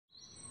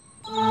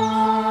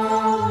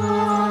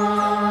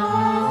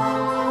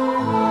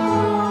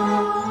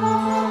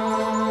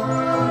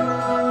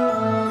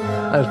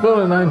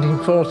born in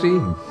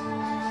 1914.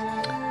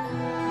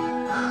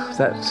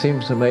 That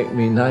seems to make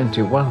me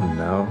 91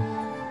 now.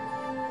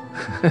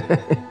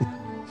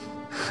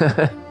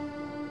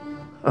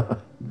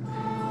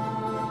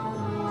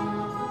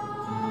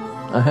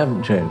 I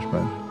haven't changed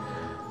much.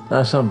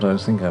 I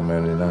sometimes think I'm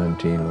only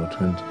 19 or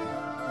 20.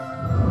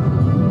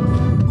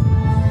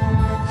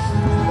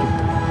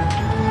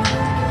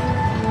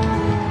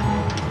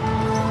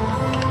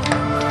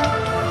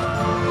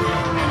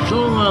 It's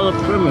all rather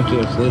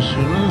primitive, this,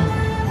 you know.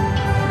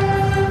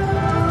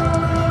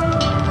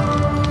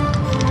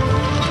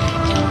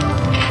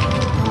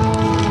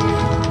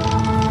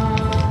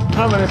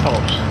 How many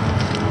pots?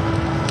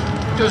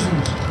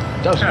 Dozens.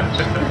 Dozens.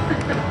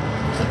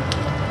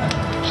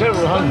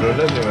 Several hundred,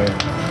 anyway.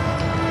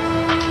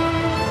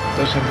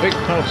 There's some big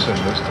pots in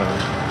this town.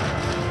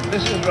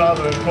 This is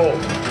rather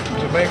important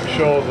to make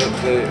sure that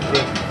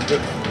the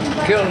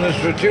kiln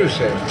is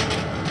reducing.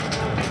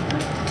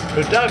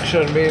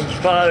 Reduction means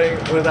firing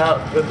with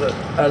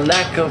a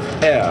lack of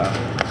air.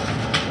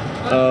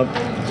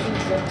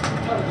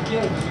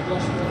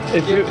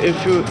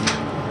 If you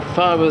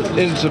fire with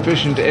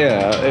insufficient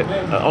air, it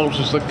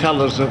alters the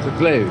colours of the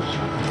glaze.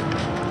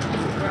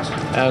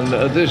 And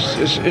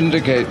this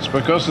indicates,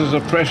 because there's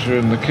a pressure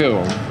in the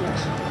kiln,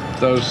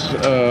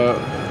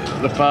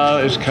 the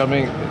fire is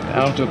coming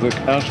out of the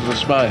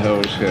spy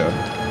holes here.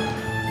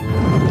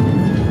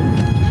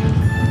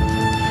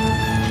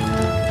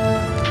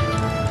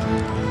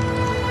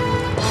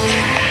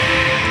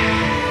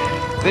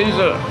 These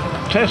are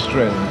test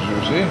rings,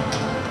 you see.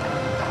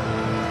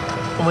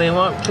 We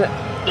want to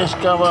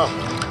discover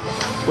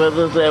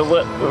whether they're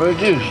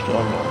reduced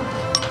or not.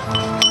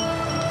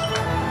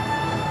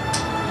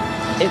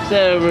 If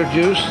they're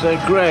reduced, they're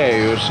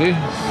grey, you see.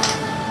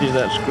 See,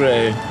 that's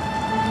grey.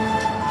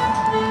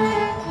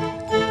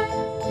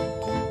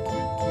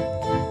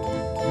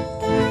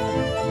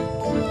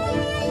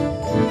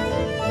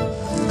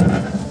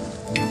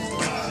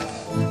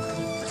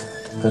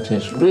 But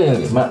it's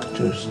really much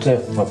too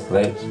stiff for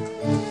plates.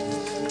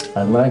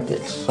 I like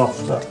it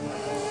softer.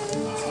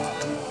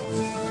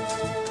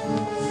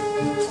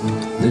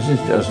 This is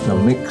just to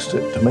mix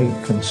it, to make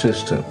it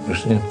consistent, you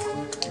see.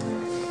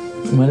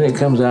 When it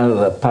comes out of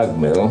the pug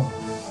mill,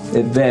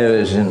 it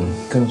varies in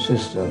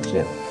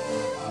consistency.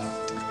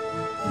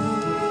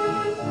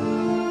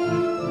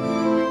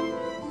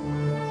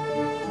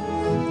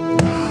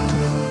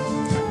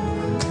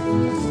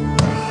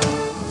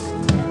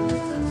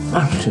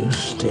 Much too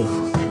stiff.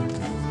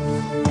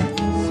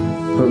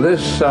 For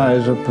this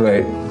size of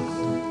plate,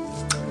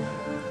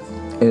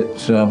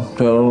 it's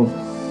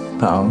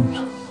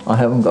 £12. I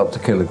haven't got the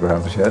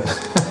kilograms yet.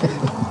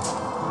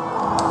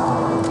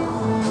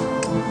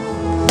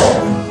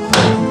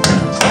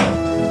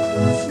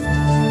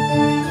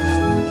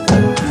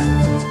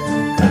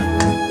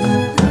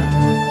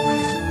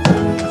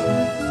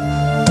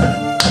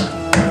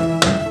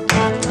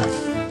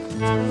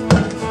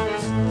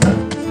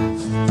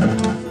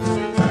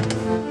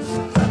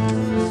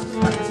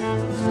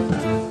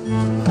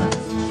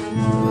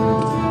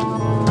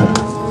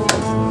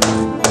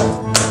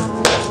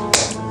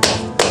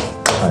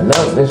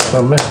 This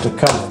from Mr.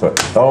 Comfort,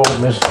 old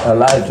Miss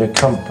Elijah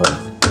Comfort,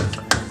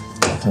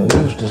 who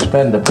used to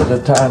spend a bit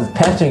of time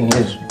patting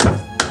his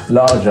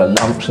larger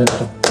lumps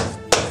into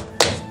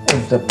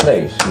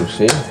place, you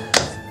see,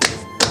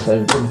 so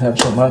he didn't have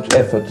so much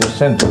effort to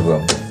centre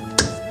them.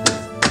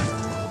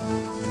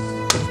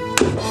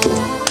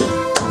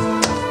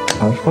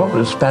 I was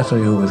probably spatter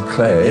you with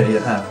clay. Yeah, you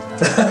have.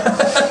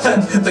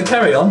 But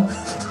carry on.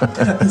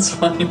 It's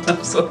fine.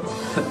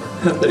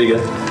 There you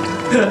go.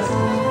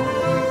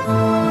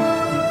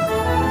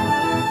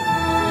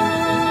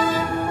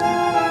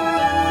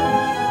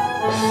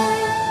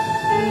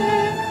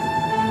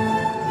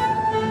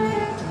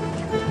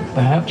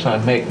 Perhaps I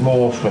make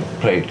more for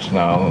plates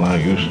now than I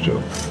used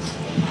to,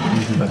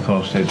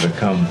 because they've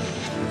become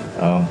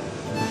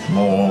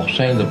more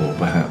saleable,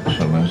 perhaps,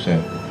 and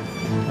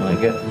I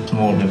get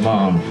more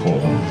demand for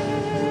them.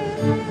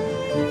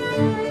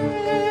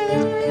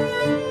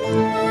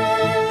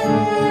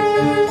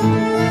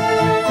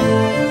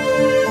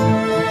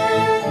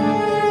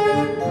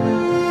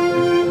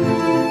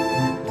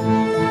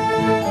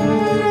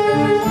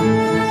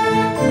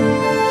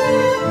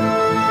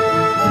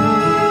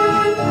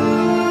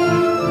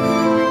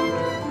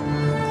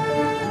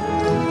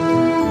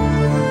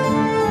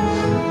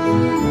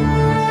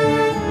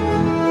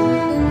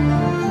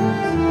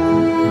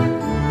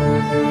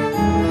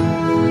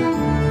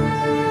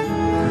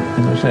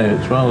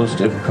 It's rather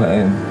stiff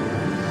clay, and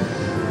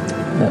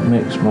that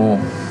makes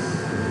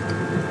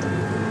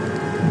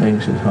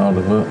it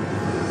harder work.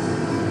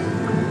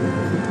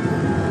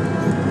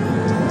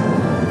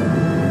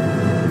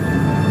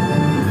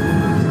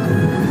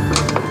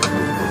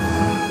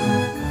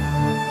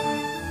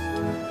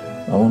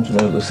 I want to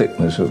know the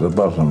thickness at the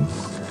bottom.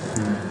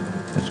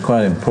 It's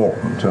quite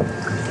important.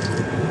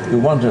 You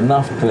want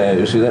enough clay,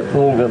 you see, that's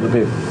all got to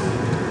be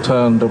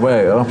turned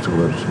away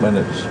afterwards when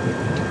it's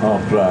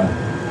half dry,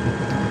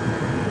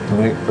 to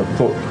make the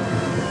foot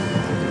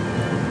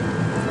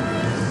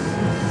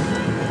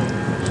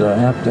So I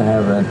have to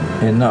have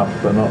enough,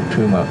 but not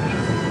too much.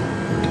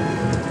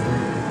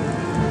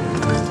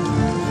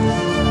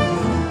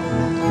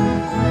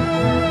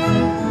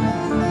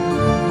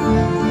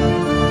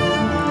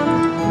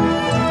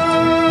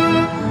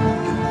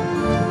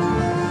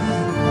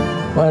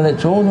 Well,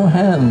 it's all your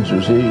hands,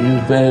 you see. You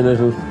use very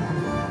little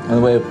in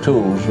the way of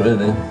tools,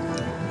 really.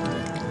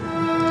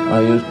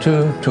 I use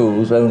 2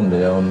 tools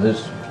only on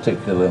this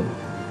particular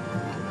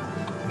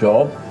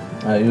job.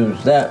 I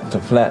use that to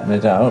flatten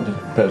it out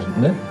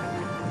presently,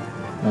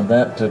 and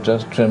that to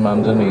just trim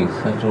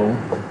underneath, that's all.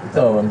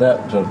 Oh, and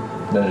that to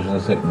measure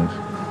the thickness.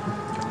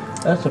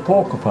 That's a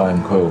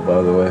porcupine quill,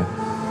 by the way.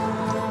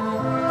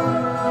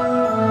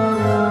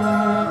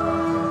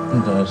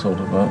 And I thought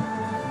about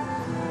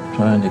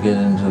trying to get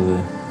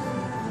into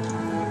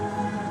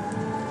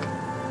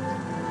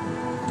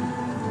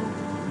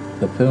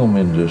the film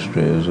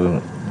industry as a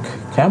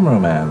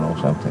cameraman or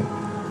something,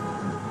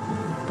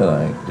 but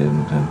I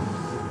didn't.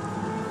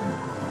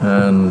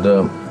 And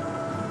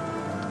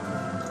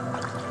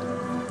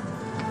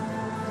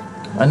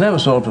I never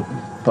thought of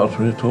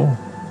pottery at all.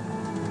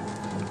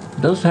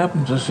 Just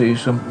happened to see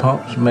some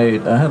pots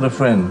made. I had a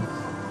friend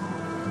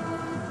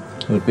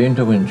who had been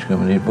to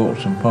Winchcombe and he bought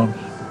some pots.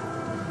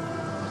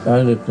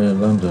 I lived near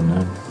London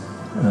then,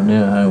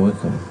 near High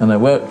Wycombe, and I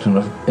worked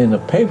in a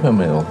paper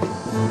mill.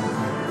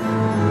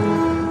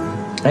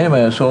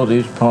 Anyway, I saw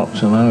these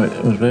pots and I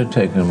was very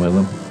taken with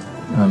them,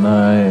 and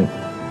I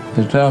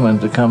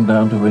determined to come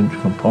down to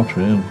Winchcombe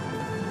Pottery and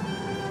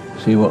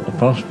see what the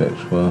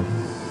prospects were.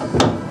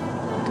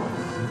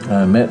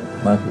 I met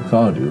Michael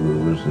Cardew,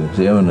 who was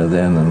the owner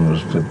then and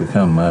was to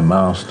become my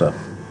master,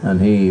 and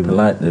he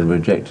politely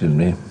rejected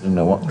me. I didn't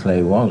know what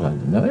clay was, I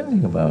didn't know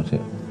anything about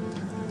it.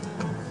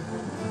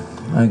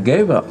 I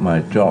gave up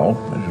my job,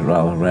 which was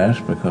rather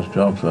rash because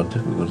jobs were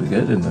difficult to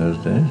get in those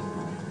days.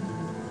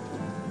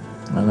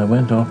 And I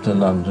went off to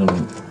London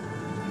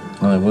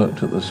and I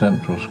worked at the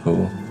Central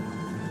School.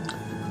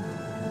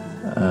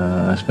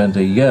 I spent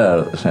a year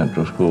at the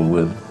Central School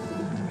with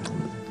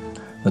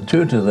the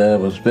tutor there.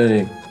 Was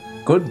very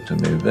good to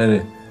me,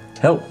 very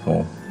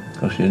helpful,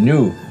 because she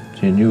knew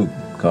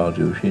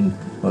Cardew, she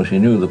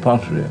knew the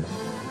pottery.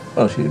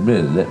 Well, she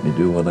really let me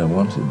do what I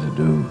wanted to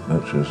do,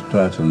 which was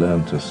try to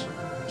learn to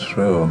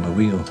throw on the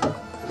wheel.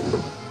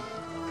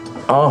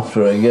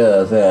 After a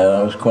year there,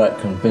 I was quite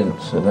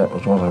convinced that that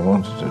was what I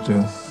wanted to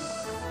do.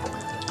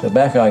 So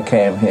back I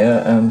came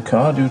here, and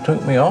Cardew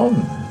took me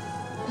on.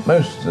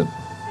 Most of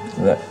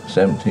that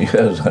 70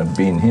 years I've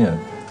been here.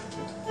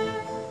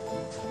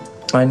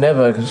 I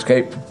never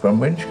escaped from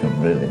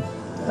Winchcombe, really.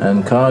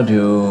 And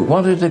Cardew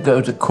wanted to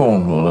go to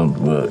Cornwall and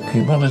work.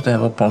 He wanted to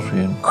have a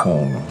pottery in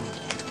Cornwall.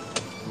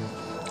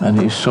 And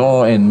he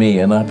saw in me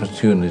an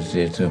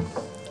opportunity to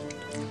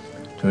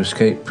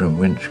escape from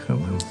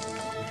Winchcombe.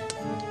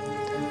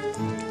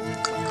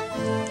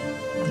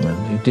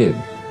 And he did.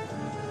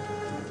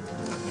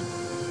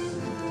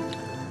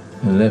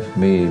 He left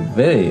me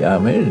I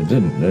really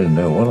didn't really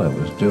know what I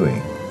was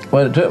doing.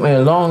 Well, it took me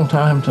a long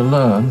time to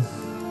learn.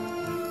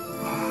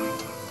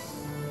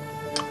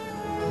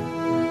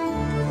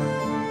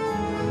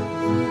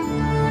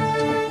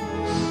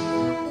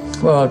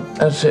 Well,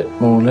 that's it,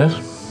 more or less.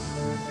 I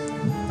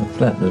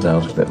flattened it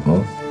out a bit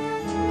more.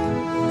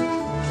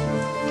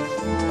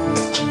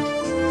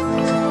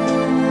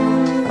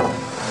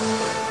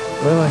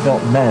 When I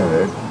got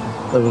married,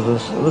 there was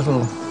this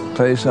little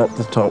place at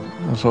the top,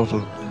 a sort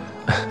of,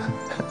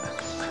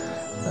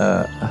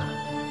 I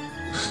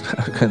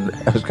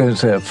was going to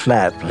say a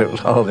flat, but it was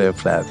hardly a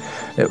flat.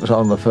 It was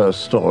on the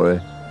first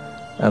story,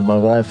 and my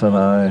wife and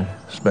I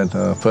spent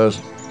our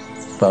first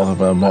part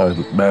of our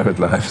married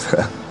life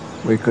there.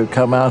 We could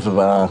come out of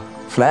our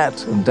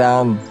flat and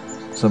down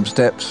some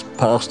steps,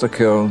 past the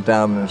kiln,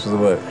 down into the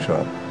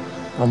workshop.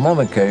 On one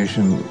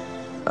occasion,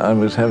 I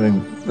was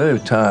very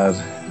tired,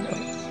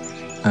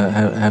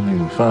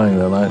 having frying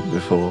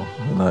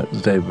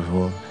the day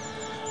before,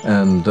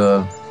 and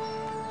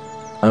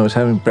I was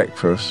having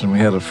breakfast, and we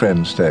had a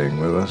friend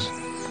staying with us,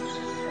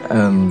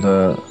 and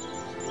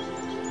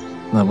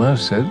my wife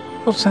said,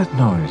 "What's that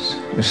noise?"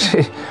 You see,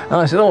 and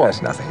I said, "Oh, that's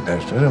nothing,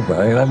 don't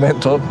worry." And I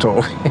went on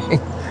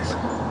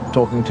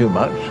talking too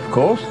much, of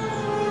course,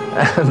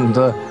 and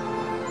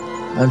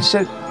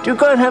said, "Do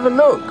go and have a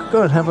look,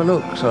 go and have a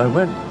look." So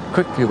I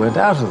quickly went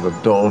out of the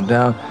door and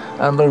down,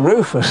 and the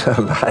roof was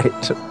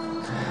alight.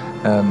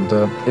 And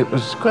it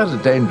was quite a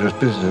dangerous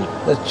business.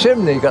 The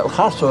chimney got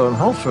hotter and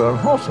hotter and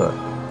hotter.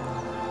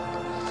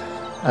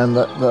 And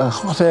the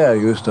hot air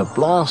used to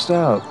blast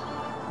out.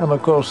 And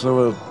of course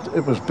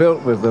it was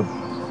built with the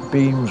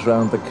beams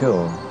round the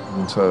kiln.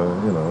 And so,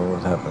 you know,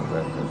 what happened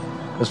then.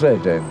 It was very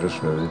dangerous,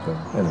 really, but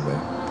anyway.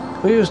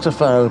 We used to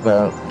fire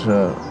about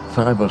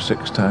 5 or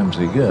 6 times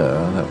a year,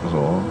 that was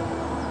all.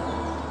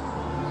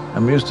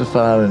 And we used to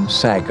fire in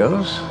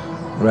saggers,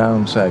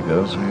 round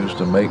saggers. We used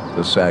to make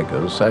the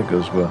saggers.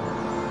 Saggers were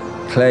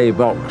clay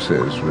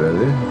boxes,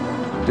 really,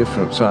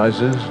 different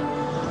sizes.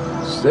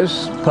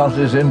 This pot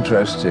is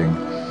interesting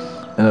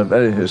in a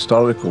very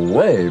historical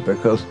way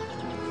because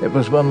It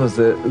was one of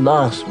the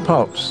last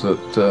pots that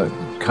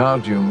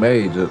Cardew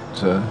made at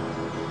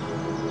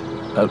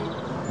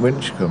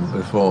Winchcombe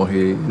before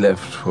he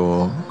left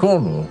for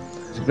Cornwall.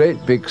 It's a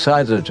great big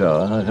cider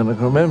jar, and I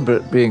can remember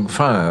it being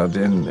fired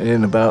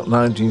in about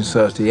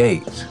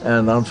 1938.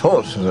 And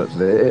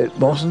unfortunately, it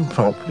wasn't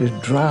properly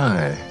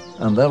dry.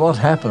 And then what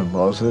happened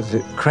was that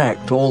it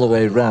cracked all the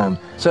way round.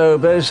 So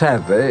very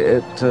sadly,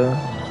 it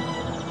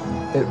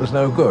was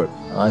no good.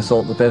 I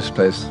thought the best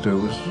place to do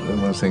was,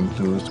 one thing to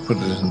do was to put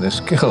it in this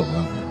kiln.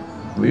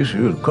 We used to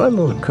use quite a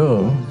lot of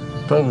coal.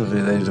 Probably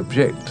they'd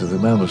object to the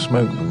amount of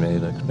smoke we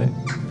made, I expect.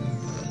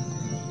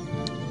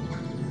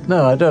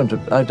 No, I don't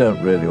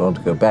really want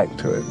to go back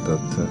to it,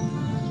 but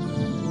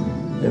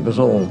it was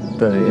all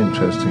very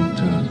interesting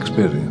to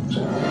experience.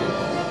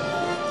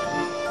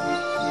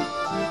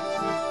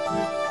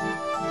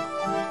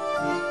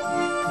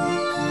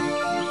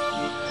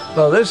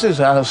 Well, this is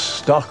our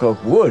stock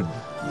of wood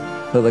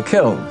for the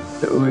kiln.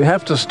 We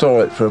have to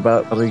store it for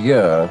about a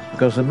year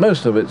because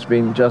most of it's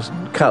been just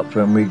cut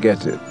when we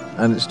get it,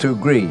 and it's too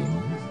green.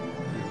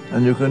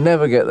 And you can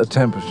never get the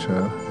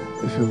temperature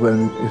if you've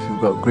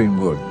got green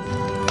wood.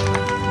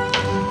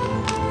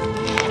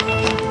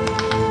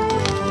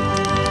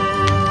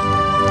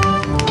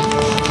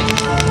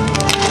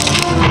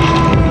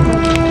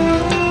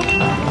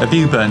 Have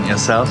you burnt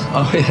yourself?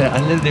 Oh yeah,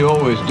 I nearly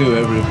always do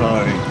every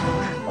firing.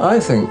 I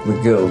think the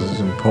guild is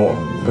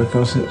important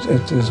because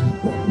it is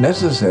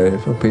necessary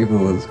for people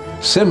with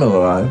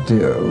similar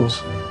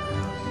ideals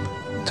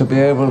to be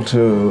able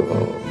to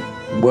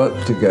work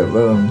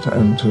together and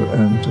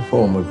to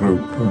form a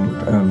group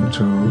and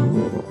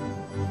to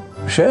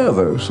share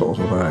those sort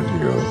of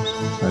ideals.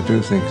 I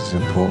do think it's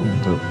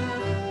important that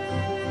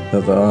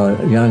there are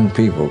young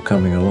people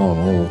coming along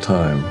all the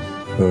time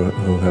who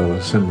have a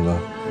similar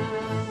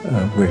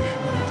wish.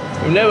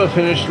 You've never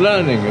finished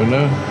learning, you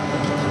know.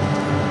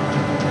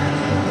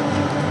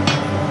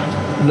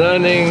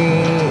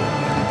 Learning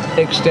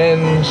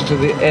extends to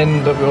the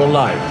end of your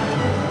life.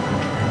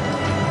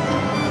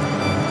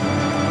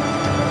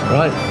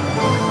 Right?